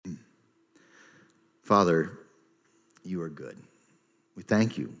Father, you are good. We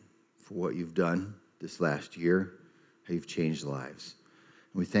thank you for what you've done this last year, how you've changed lives.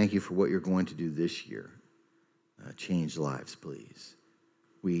 And we thank you for what you're going to do this year. Change lives, please.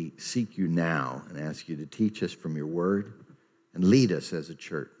 We seek you now and ask you to teach us from your word and lead us as a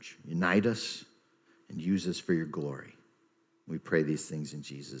church. Unite us and use us for your glory. We pray these things in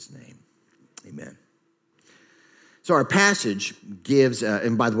Jesus' name. Amen. So our passage gives,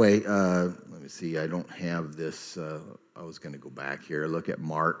 and by the way, let me see, I don't have this. I was going to go back here. Look at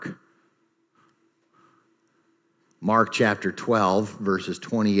Mark. Mark chapter 12, verses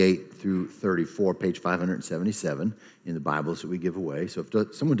 28 through 34, page 577 in the Bibles that we give away. So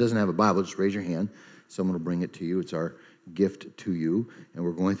if someone doesn't have a Bible, just raise your hand. Someone will bring it to you. It's our gift to you. And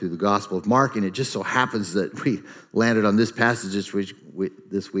we're going through the Gospel of Mark, and it just so happens that we landed on this passage this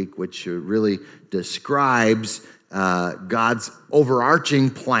week, which really describes God's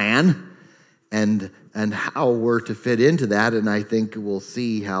overarching plan and how we're to fit into that. And I think we'll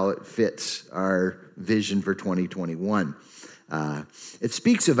see how it fits our vision for 2021. It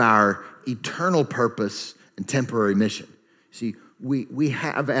speaks of our eternal purpose and temporary mission. See, we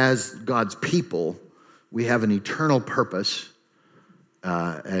have, as God's people, we have an eternal purpose,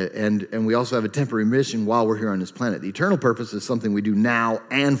 and we also have a temporary mission while we're here on this planet. The eternal purpose is something we do now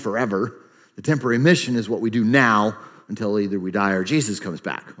and forever. The temporary mission is what we do now until either we die or Jesus comes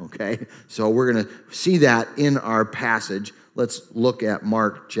back, okay? So we're going to see that in our passage. Let's look at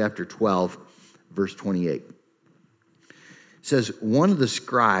Mark chapter 12, verse 28. It says, one of the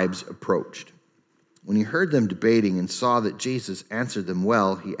scribes approached. When he heard them debating and saw that Jesus answered them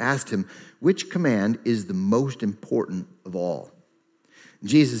well, he asked him, which command is the most important of all?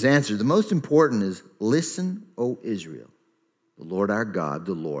 Jesus answered, the most important is, listen, O Israel, the Lord our God,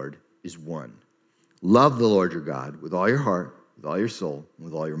 the Lord is one. Love the Lord your God with all your heart, with all your soul, and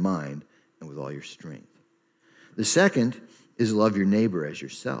with all your mind, and with all your strength. The second is love your neighbor as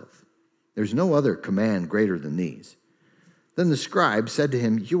yourself. There's no other command greater than these. Then the scribe said to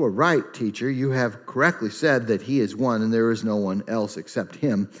him, you are right, teacher. You have correctly said that he is one and there is no one else except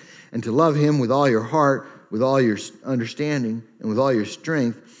him. And to love him with all your heart, with all your understanding, and with all your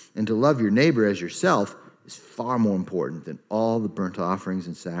strength, and to love your neighbor as yourself is far more important than all the burnt offerings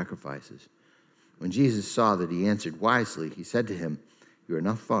and sacrifices. When Jesus saw that he answered wisely, he said to him, you are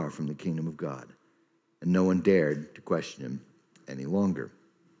not far from the kingdom of God. And no one dared to question him any longer.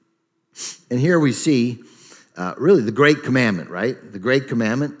 And here we see really the great commandment, right? The great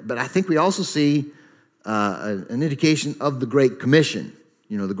commandment. But I think we also see an indication of the Great Commission.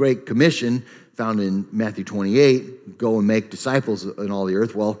 You know, the Great Commission found in Matthew 28, go and make disciples in all the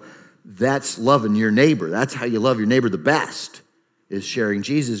earth. Well, that's loving your neighbor. That's how you love your neighbor the best, is sharing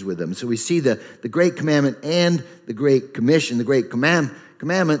Jesus with them. So we see the Great Commandment and the Great Commission. The Great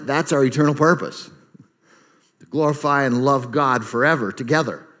Commandment, that's our eternal purpose, to glorify and love God forever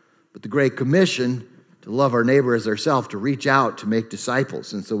together. But the Great Commission, to love our neighbor as ourselves, to reach out, to make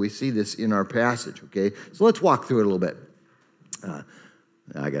disciples. And so we see this in our passage, okay? So let's walk through it a little bit.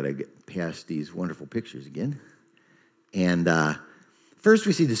 I got to get past these wonderful pictures again. And first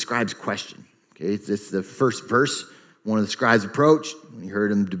we see the scribe's question, okay? It's the first verse. One of the scribes approached. When he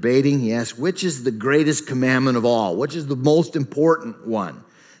heard him debating, he asked, which is the greatest commandment of all? Which is the most important one?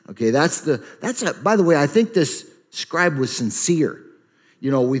 Okay, by the way, I think this scribe was sincere. You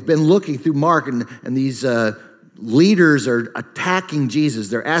know, we've been looking through Mark, and these leaders are attacking Jesus.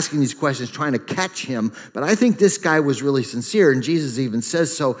 They're asking these questions, trying to catch him. But I think this guy was really sincere, and Jesus even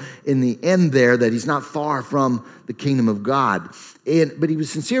says so in the end there, that he's not far from the kingdom of God. But he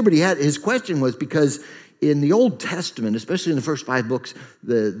was sincere, but his question was because in the Old Testament, especially in the first 5 books,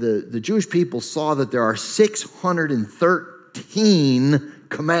 the Jewish people saw that there are 613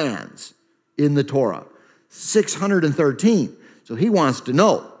 commands in the Torah. 613. So he wants to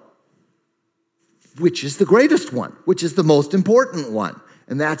know, which is the greatest one? Which is the most important one?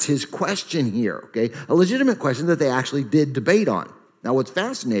 And that's his question here, okay? A legitimate question that they actually did debate on. Now, what's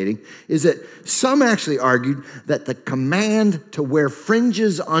fascinating is that some actually argued that the command to wear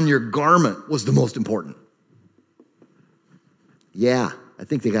fringes on your garment was the most important. Yeah, I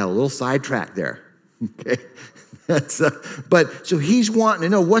think they got a little sidetracked there, okay? But so he's wanting to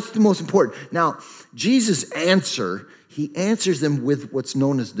know what's the most important. Now, Jesus' answer, he answers them with what's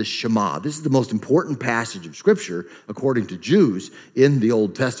known as the Shema. This is the most important passage of Scripture, according to Jews, in the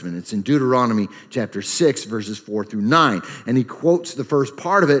Old Testament. It's in Deuteronomy chapter 6, verses 4 through 9. And he quotes the first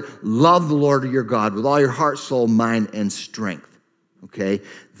part of it, love the Lord your God with all your heart, soul, mind, and strength. Okay?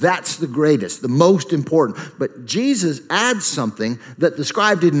 That's the greatest, the most important. But Jesus adds something that the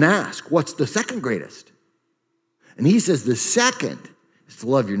scribe didn't ask. What's the second greatest? And he says the second is to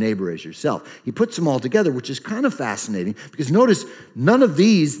love your neighbor as yourself. He puts them all together, which is kind of fascinating because notice none of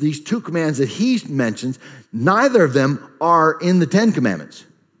these two commands that he mentions, neither of them are in the Ten Commandments.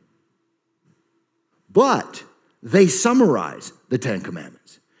 But they summarize the Ten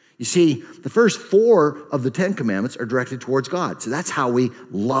Commandments. You see, the first 4 of the Ten Commandments are directed towards God. So that's how we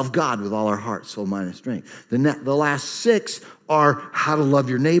love God with all our heart, soul, mind, and strength. The last 6 are how to love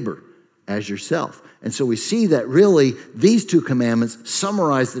your neighbor as yourself. And so we see that really these 2 commandments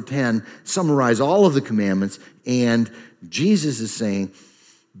summarize the 10, summarize all of the commandments, and Jesus is saying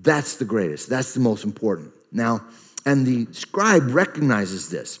that's the greatest, that's the most important. Now, and the scribe recognizes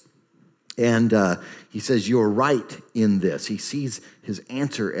this. And he says, you're right in this. He sees his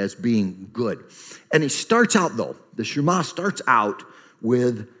answer as being good. And he starts out, though, the Shema starts out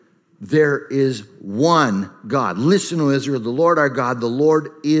with, there is one God. Listen, O Israel, the Lord our God, the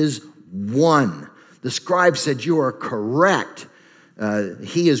Lord is one. The scribe said, you are correct.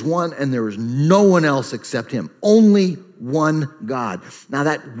 He is one, and there is no one else except him. Only one God. Now,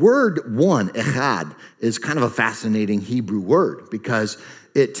 that word one, echad, is kind of a fascinating Hebrew word because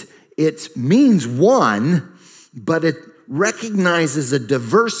it means one, but it recognizes a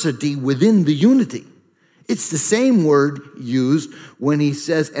diversity within the unity. It's the same word used when he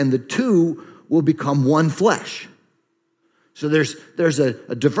says, and the 2 will become one flesh. So there's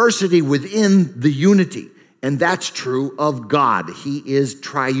a diversity within the unity, and that's true of God. He is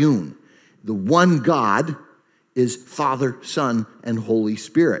triune. The one God is Father, Son, and Holy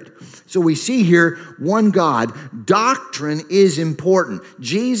Spirit. So we see here one God. Doctrine is important.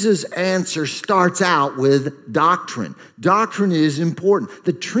 Jesus' answer starts out with doctrine. Doctrine is important.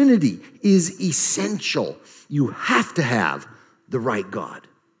 The Trinity is essential. You have to have the right God.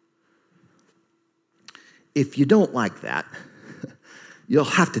 If you don't like that, you'll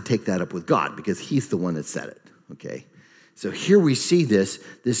have to take that up with God because he's the one that said it, okay? So here we see this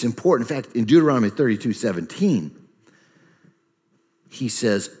important. In fact, in Deuteronomy 32:17, he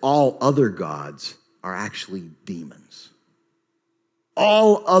says all other gods are actually demons.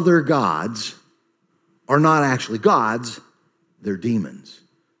 All other gods are not actually gods, they're demons.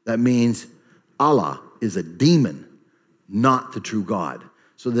 That means Allah is a demon, not the true God.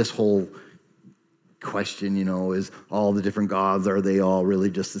 So this whole question, is all the different gods, are they all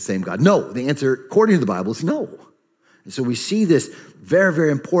really just the same God? No, the answer, according to the Bible, is no. And so we see this very, very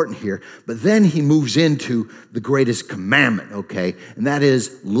important here. But then he moves into the greatest commandment, okay? And that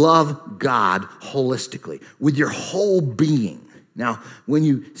is love God holistically, with your whole being. Now, when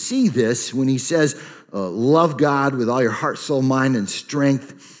you see this, when he says love God with all your heart, soul, mind, and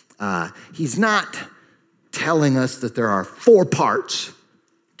strength, he's not telling us that there are 4 parts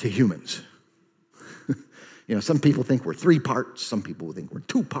to humans. Some people think we're 3 parts. Some people think we're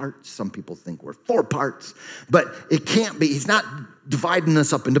 2 parts. Some people think we're 4 parts. But it can't be. He's not dividing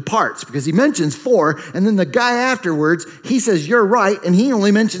us up into parts because he mentions 4. And then the guy afterwards, he says, you're right. And he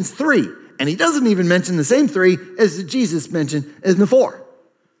only mentions 3. And he doesn't even mention the same 3 as Jesus mentioned in the 4.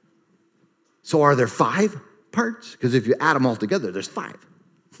 So are there 5 parts? Because if you add them all together, there's 5.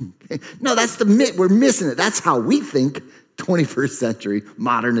 Okay. No, that's we're missing it. That's how we think. 21st century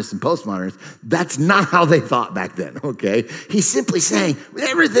modernists and postmodernists, that's not how they thought back then, okay? He's simply saying, with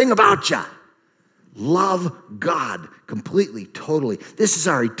everything about you, love God completely, totally. This is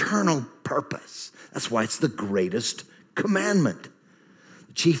our eternal purpose. That's why it's the greatest commandment.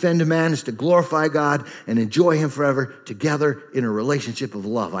 The chief end of man is to glorify God and enjoy him forever together in a relationship of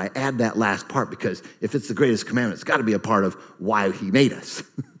love. I add that last part because if it's the greatest commandment, it's got to be a part of why he made us,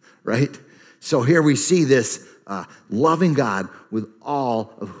 right? So here we see this loving God with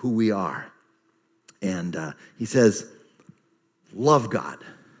all of who we are. And he says, love God.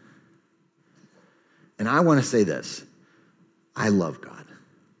 And I want to say this. I love God.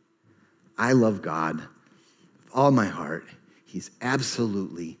 I love God with all my heart. He's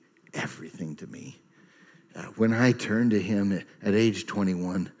absolutely everything to me. When I turned to him at age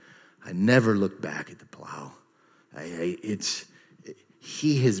 21, I never looked back at the plow.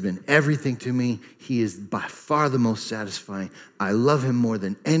 He has been everything to me. He is by far the most satisfying. I love him more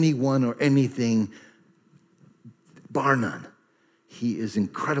than anyone or anything, bar none. He is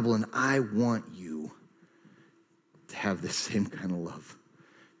incredible, and I want you to have the same kind of love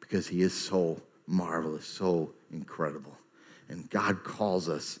because he is so marvelous, so incredible. And God calls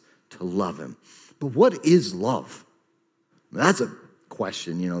us to love him. But what is love? That's a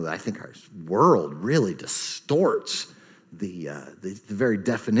question, that I think our world really distorts the very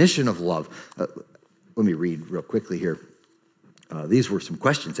definition of love. Let me read real quickly here. These were some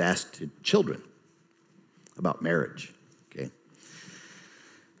questions asked to children about marriage. Okay,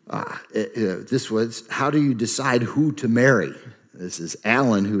 this was, how do you decide who to marry? This is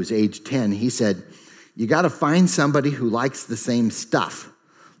Alan, who is age 10. He said, you got to find somebody who likes the same stuff.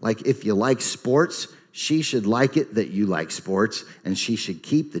 Like if you like sports, she should like it that you like sports, and she should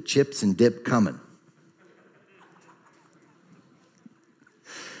keep the chips and dip coming.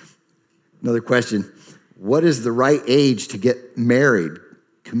 Another question, what is the right age to get married?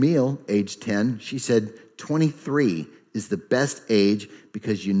 Camille, age 10, she said 23 is the best age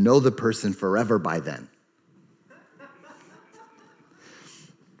because you know the person forever by then.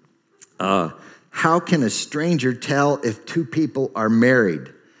 How can a stranger tell if two people are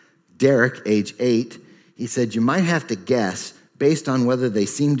married? Derek, age 8, he said, you might have to guess based on whether they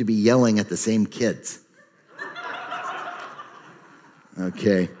seem to be yelling at the same kids.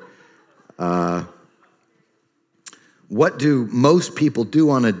 Okay. What do most people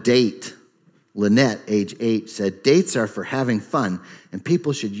do on a date? Lynette, age 8, said, dates are for having fun, and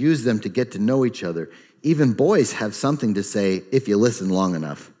people should use them to get to know each other. Even boys have something to say if you listen long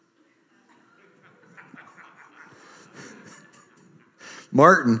enough.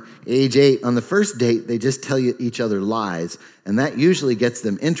 Martin, age 8, on the first date, they just tell each other lies, and that usually gets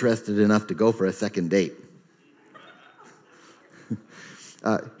them interested enough to go for a second date.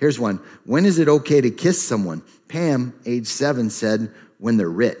 Here's one. When is it okay to kiss someone? Pam, age 7, said, when they're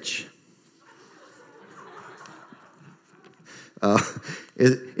rich.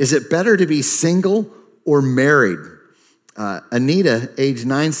 Is it better to be single or married? Anita, age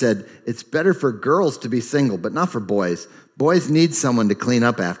 9, said, it's better for girls to be single, but not for boys. Boys need someone to clean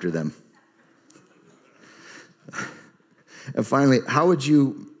up after them. And finally, how would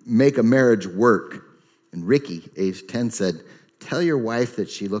you make a marriage work? And Ricky, age 10, said, tell your wife that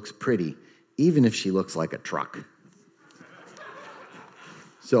she looks pretty, even if she looks like a truck.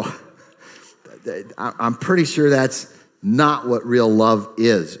 So I'm pretty sure that's not what real love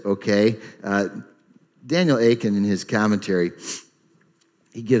is, okay? Daniel Aiken, in his commentary,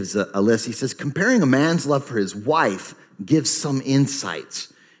 he gives a list. He says, comparing a man's love for his wife gives some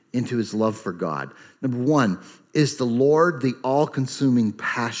insights into his love for God. Number 1, is the Lord the all-consuming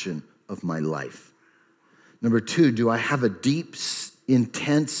passion of my life? Number 2, do I have a deep,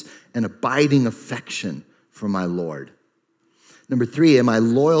 intense, and abiding affection for my Lord? Number 3, am I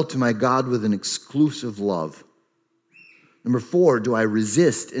loyal to my God with an exclusive love? Number 4, do I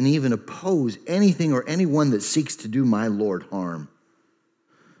resist and even oppose anything or anyone that seeks to do my Lord harm?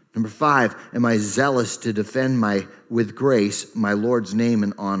 Number 5, am I zealous to defend with grace my Lord's name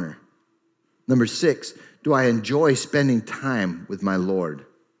and honor? Number 6, do I enjoy spending time with my Lord?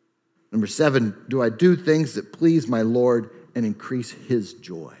 Number 7, do I do things that please my Lord and increase his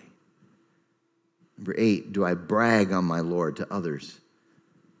joy? Number 8, do I brag on my Lord to others?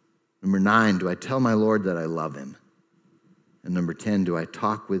 Number 9, do I tell my Lord that I love him? And number 10, do I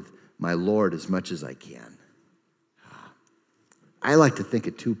talk with my Lord as much as I can? I like to think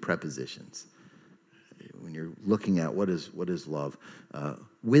of 2 prepositions when you're looking at what is love.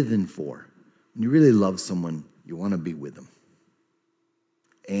 With and for. When you really love someone, you want to be with them.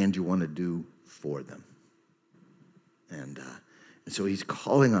 And you want to do for them. And so he's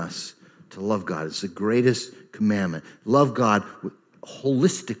calling us to love God. It's the greatest commandment. Love God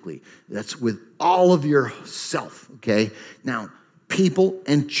holistically. That's with all of yourself, okay? Now, people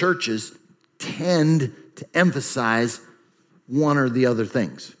and churches tend to emphasize one or the other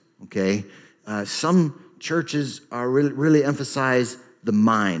things, okay? Some churches are really emphasize the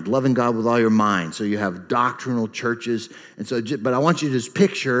mind, loving God with all your mind. So you have doctrinal churches. And so, but I want you to just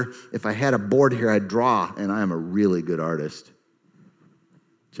picture, if I had a board here, I'd draw, and I am a really good artist.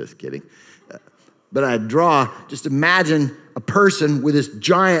 Just kidding. But I'd draw, just imagine a person with this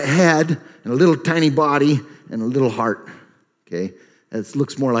giant head and a little tiny body and a little heart, okay? It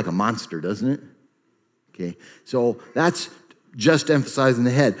looks more like a monster, doesn't it? Okay, so that's just emphasizing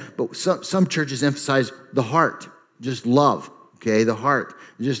the head. But some churches emphasize the heart, just love, okay, the heart.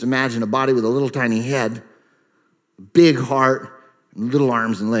 Just imagine a body with a little tiny head, a big heart, and little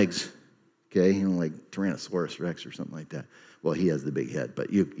arms and legs, okay, like Tyrannosaurus Rex or something like that. Well, he has the big head,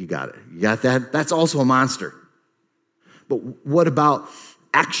 but you got it. You got that? That's also a monster. But what about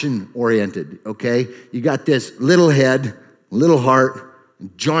action-oriented, okay? You got this little head, little heart,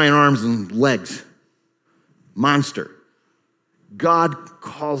 and giant arms and legs. Monster. God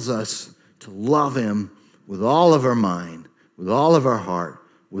calls us to love him with all of our mind, with all of our heart,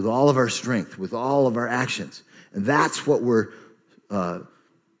 with all of our strength, with all of our actions. And that's what we're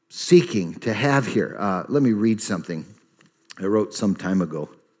seeking to have here. Let me read something I wrote some time ago.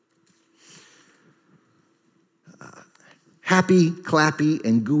 Happy, clappy,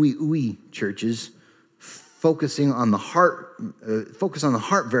 and gooey ooey churches focusing on the heart, focus on the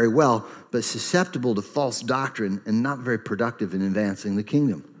heart very well, but susceptible to false doctrine and not very productive in advancing the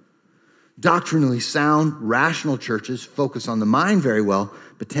kingdom. Doctrinally sound, rational churches focus on the mind very well,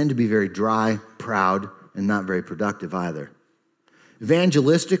 but tend to be very dry, proud, and not very productive either.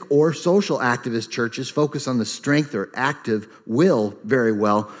 Evangelistic or social activist churches focus on the strength or active will very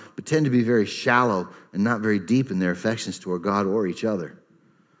well, but tend to be very shallow and not very deep in their affections toward God or each other.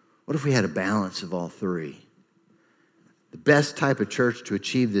 What if we had a balance of all three? The best type of church to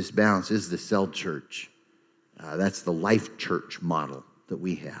achieve this balance is the cell church. That's the life church model that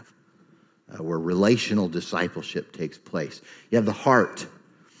we have, where relational discipleship takes place. You have the heart,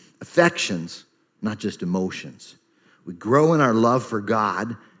 affections, not just emotions. We grow in our love for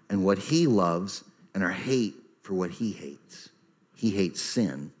God and what he loves and our hate for what he hates. He hates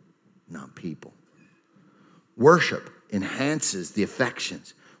sin, not people. Worship enhances the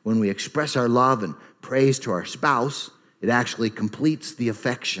affections. When we express our love and praise to our spouse, it actually completes the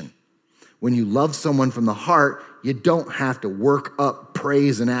affection. When you love someone from the heart, you don't have to work up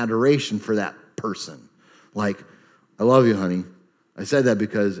praise and adoration for that person. Like, I love you, honey. I said that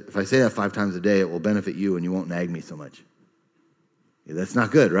because if I say that 5 times a day, it will benefit you and you won't nag me so much. Yeah, that's not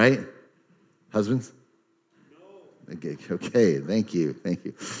good, right? Husbands? No. Okay, thank you.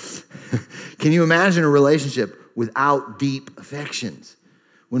 Can you imagine a relationship without deep affections?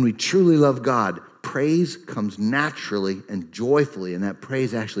 When we truly love God, praise comes naturally and joyfully, and that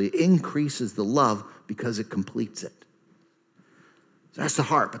praise actually increases the love because it completes it. So that's the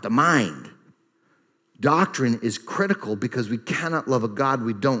heart, but the mind. Doctrine is critical because we cannot love a God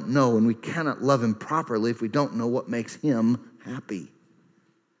we don't know, and we cannot love him properly if we don't know what makes him happy.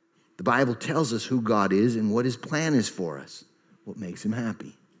 The Bible tells us who God is and what his plan is for us, what makes him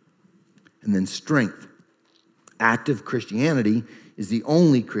happy. And then strength. Active Christianity is the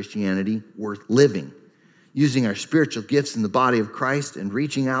only Christianity worth living. Using our spiritual gifts in the body of Christ and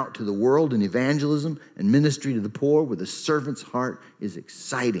reaching out to the world in evangelism and ministry to the poor with a servant's heart is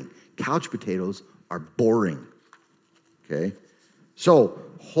exciting. Couch potatoes are boring, okay? So,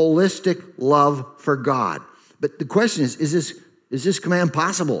 holistic love for God. But the question is this command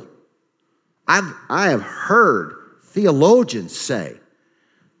possible? I have heard theologians say,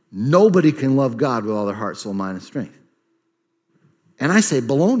 nobody can love God with all their heart, soul, mind, and strength. And I say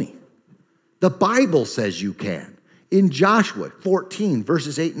baloney. The Bible says you can. In Joshua 14,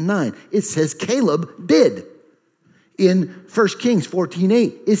 verses 8 and 9, it says Caleb did. In 1 Kings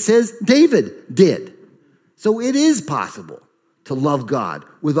 14:8, it says David did. So it is possible to love God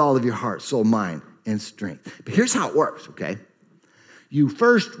with all of your heart, soul, mind, and strength. But here's how it works, okay? You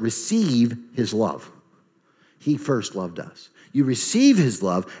first receive his love. He first loved us. You receive his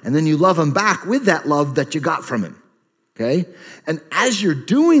love, and then you love him back with that love that you got from him. Okay? And as you're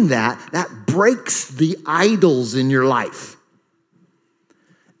doing that, that breaks the idols in your life.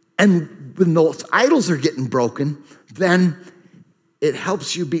 And when those idols are getting broken, then it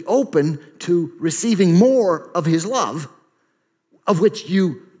helps you be open to receiving more of his love, of which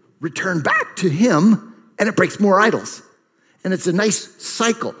you return back to him, and it breaks more idols. And it's a nice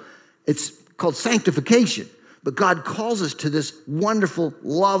cycle. It's called sanctification. But God calls us to this wonderful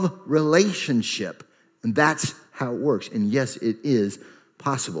love relationship. And that's how it works. And yes, it is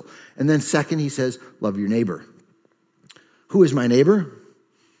possible. And then second, he says, love your neighbor. Who is my neighbor?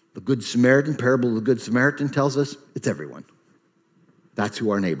 The Good Samaritan, parable of the Good Samaritan tells us it's everyone. That's who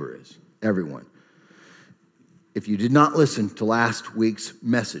our neighbor is, everyone. If you did not listen to last week's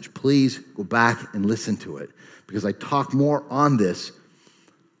message, please go back and listen to it because I talk more on this.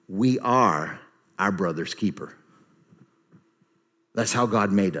 We are our brother's keeper. That's how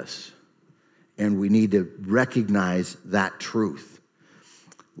God made us. And we need to recognize that truth.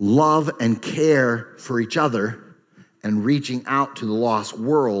 Love and care for each other and reaching out to the lost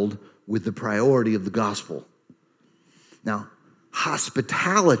world with the priority of the gospel. Now,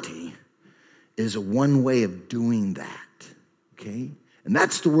 hospitality is one way of doing that, okay? And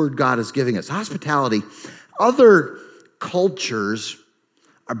that's the word God is giving us. Hospitality. Other cultures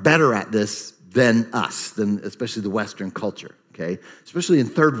are better at this than us, than especially the Western culture, okay? Especially in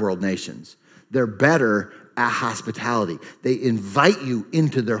third world nations. They're better at hospitality. They invite you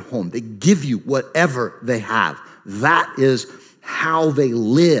into their home. They give you whatever they have. That is how they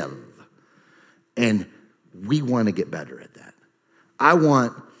live. And we want to get better at that. I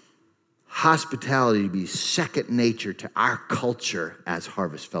want hospitality to be second nature to our culture as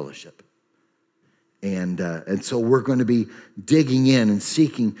Harvest Fellowship. And so we're going to be digging in and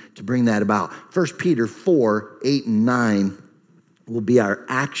seeking to bring that about. 1 Peter 4, 8 and 9 will be our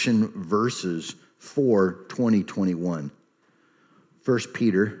action verses for 2021. 1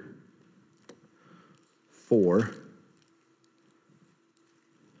 Peter 4,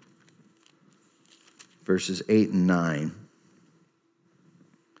 verses 8 and 9.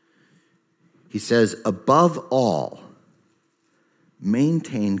 He says, above all,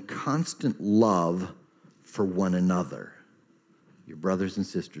 maintain constant love for one another, your brothers and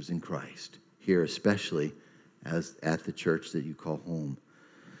sisters in Christ, here especially as at the church that you call home,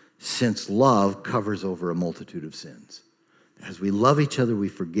 since love covers over a multitude of sins. As we love each other, we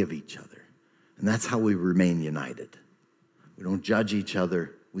forgive each other, and that's how we remain united. We don't judge each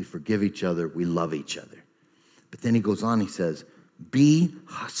other, we forgive each other, we love each other. But then he goes on, he says, be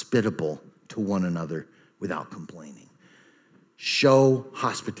hospitable to one another without complaining. Show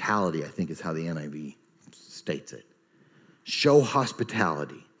hospitality, I think is how the NIV states it. Show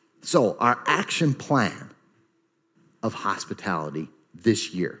hospitality. So our action plan of hospitality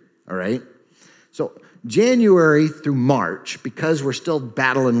this year, all right? So January through March, because we're still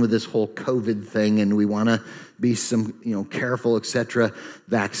battling with this whole COVID thing and we want to be careful, etc.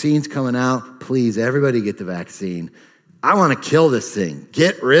 Vaccines coming out. Please, everybody get the vaccine. I want to kill this thing.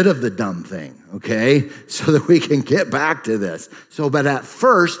 Get rid of the dumb thing, okay? So that we can get back to this. But at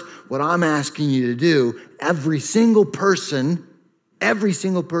first, what I'm asking you to do, every single person,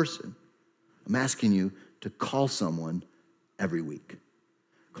 I'm asking you to call someone every week.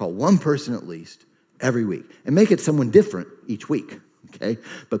 Call one person at least every week. And make it someone different each week, okay?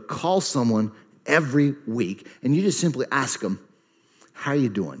 But call someone every week, and you just simply ask them, how are you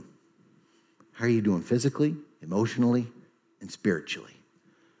doing? How are you doing physically, emotionally, and spiritually?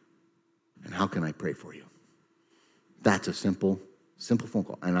 And how can I pray for you? That's a simple phone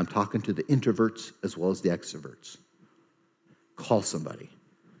call. And I'm talking to the introverts as well as the extroverts. Call somebody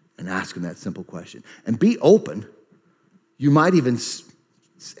and ask them that simple question. And be open. You might even,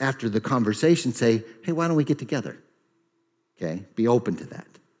 after the conversation, say, hey, why don't we get together? Okay? Be open to that.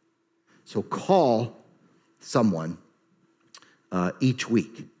 So call someone each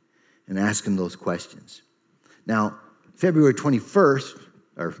week and ask them those questions. Now, February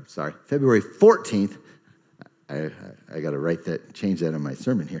 14th, I got to change that in my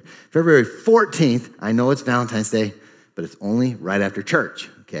sermon here. February 14th, I know it's Valentine's Day, but it's only right after church,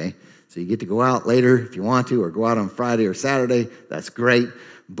 okay? So you get to go out later if you want to, or go out on Friday or Saturday, that's great.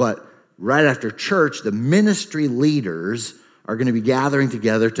 But right after church, the ministry leaders are going to be gathering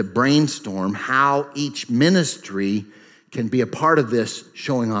together to brainstorm how each ministry can be a part of this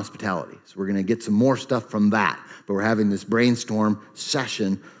showing hospitality. So we're going to get some more stuff from that. But we're having this brainstorm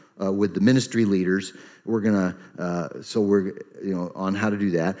session with the ministry leaders. We're going to, on how to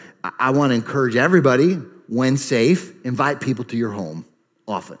do that. I want to encourage everybody, when safe, invite people to your home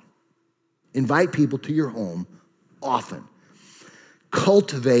often. Invite people to your home often.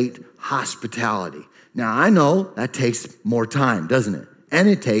 Cultivate hospitality. Now, I know that takes more time, doesn't it? And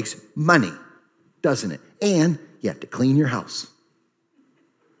it takes money, doesn't it? And you have to clean your house.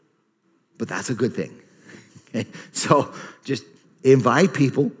 But that's a good thing. Okay? So just invite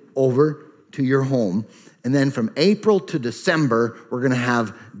people over to your home. And then from April to December, we're going to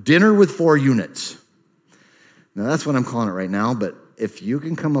have dinner with 4 units. Now, that's what I'm calling it right now. But if you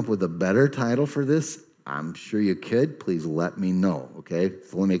can come up with a better title for this, I'm sure you could. Please let me know, okay?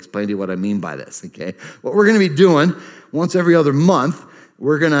 So let me explain to you what I mean by this, okay? What we're going to be doing once every other month,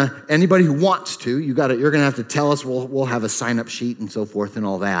 anybody who wants to, you're going to have to tell us, we'll have a sign-up sheet and so forth and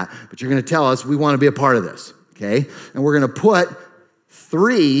all that, but you're going to tell us we want to be a part of this, okay? And we're going to put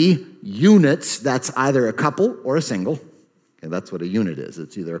 3 units, that's either a couple or a single. Okay, that's what a unit is.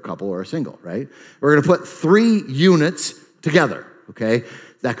 It's either a couple or a single, right? We're going to put 3 units together, okay?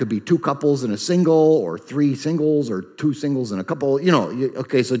 That could be 2 couples and a single, or 3 singles, or 2 singles and a couple,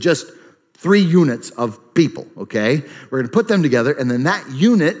 okay, so just 3 units of people, okay? We're going to put them together, and then that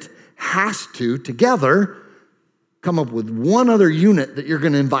unit has to, together, come up with one other unit that you're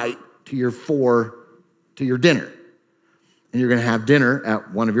going to invite to your dinner. And you're going to have dinner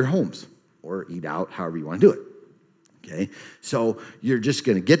at one of your homes, or eat out, however you want to do it, okay? So you're just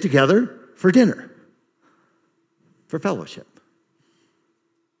going to get together for dinner, for fellowship.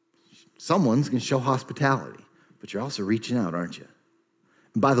 Someone's going to show hospitality, but you're also reaching out, aren't you?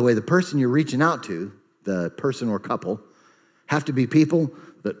 And by the way, the person you're reaching out to, the person or couple, have to be people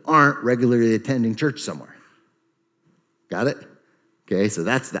that aren't regularly attending church somewhere. Got it? Okay, so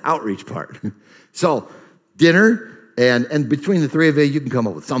that's the outreach part. So dinner, and between the 3 of you can come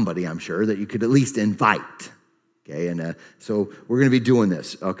up with somebody, I'm sure, that you could at least invite. Okay, and so we're going to be doing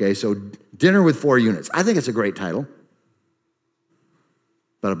this. Okay, so dinner with 4 units. I think it's a great title.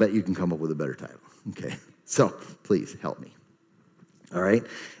 But I bet you can come up with a better title, okay? So please help me, all right?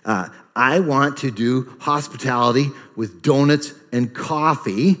 I want to do hospitality with donuts and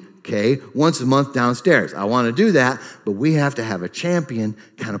coffee okay, once a month downstairs. I want to do that, but we have to have a champion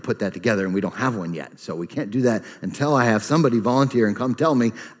kind of put that together, and we don't have one yet. So we can't do that until I have somebody volunteer and come tell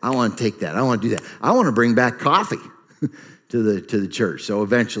me, I want to take that. I want to do that. I want to bring back coffee to the church. So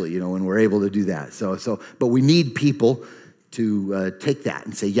eventually, when we're able to do that. But we need people to take that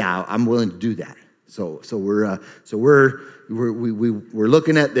and say, yeah, I'm willing to do that. So we're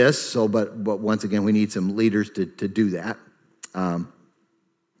looking at this. But once again, we need some leaders to do that.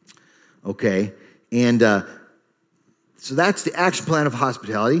 Okay, and so that's the action plan of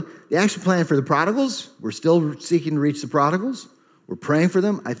hospitality. The action plan for the prodigals, we're still seeking to reach the prodigals. We're praying for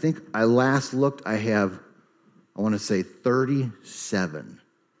them. I think I last looked, I want to say 37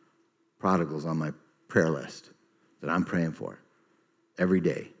 prodigals on my prayer list that I'm praying for every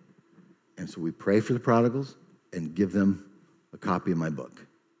day. And so we pray for the prodigals and give them a copy of my book.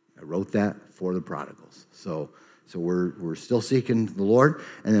 I wrote that for the prodigals. So we're still seeking the Lord.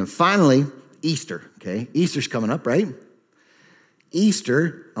 And then finally, Easter, okay? Easter's coming up, right?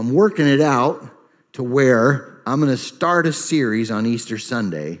 Easter, I'm working it out to where I'm going to start a series on Easter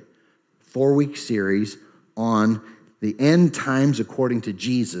Sunday, 4-week series on the end times according to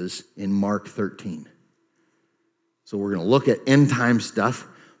Jesus in Mark 13. So we're going to look at end time stuff,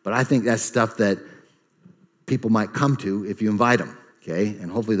 but I think that's stuff that people might come to if you invite them. Okay,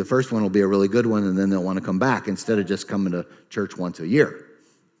 and hopefully the first one will be a really good one, and then they'll want to come back instead of just coming to church once a year.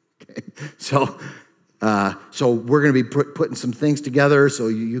 Okay, so we're going to be putting some things together so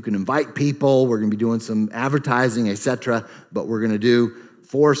you can invite people. We're going to be doing some advertising, etc. But we're going to do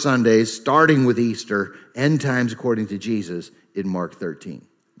 4 Sundays, starting with Easter, end times according to Jesus in Mark 13.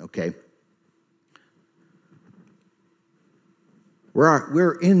 Okay,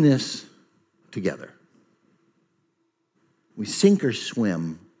 we're in this together. We sink or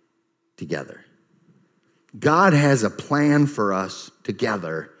swim together. God has a plan for us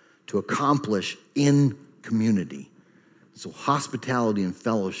together to accomplish in community. So hospitality and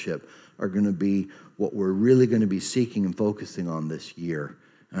fellowship are going to be what we're really going to be seeking and focusing on this year.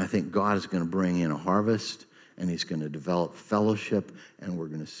 And I think God is going to bring in a harvest, and he's going to develop fellowship, and we're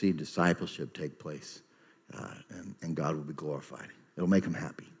going to see discipleship take place. And God will be glorified. It'll make him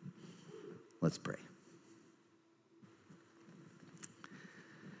happy. Let's pray.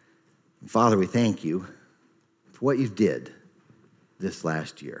 Father, we thank you for what you did this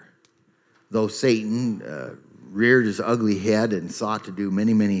last year. Though Satan reared his ugly head and sought to do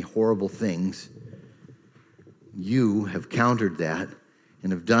many, many horrible things, you have countered that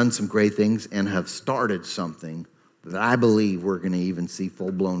and have done some great things and have started something that I believe we're going to even see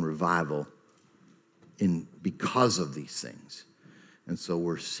full-blown revival because of these things. And so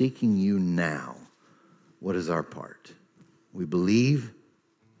we're seeking you now. What is our part? We believe.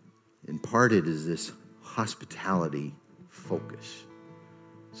 In part, it is this hospitality focus.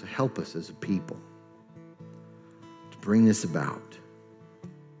 So help us as a people to bring this about.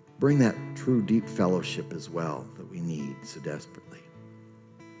 Bring that true deep fellowship as well that we need so desperately.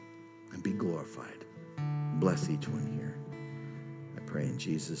 And be glorified. Bless each one here. I pray in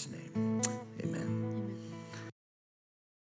Jesus' name.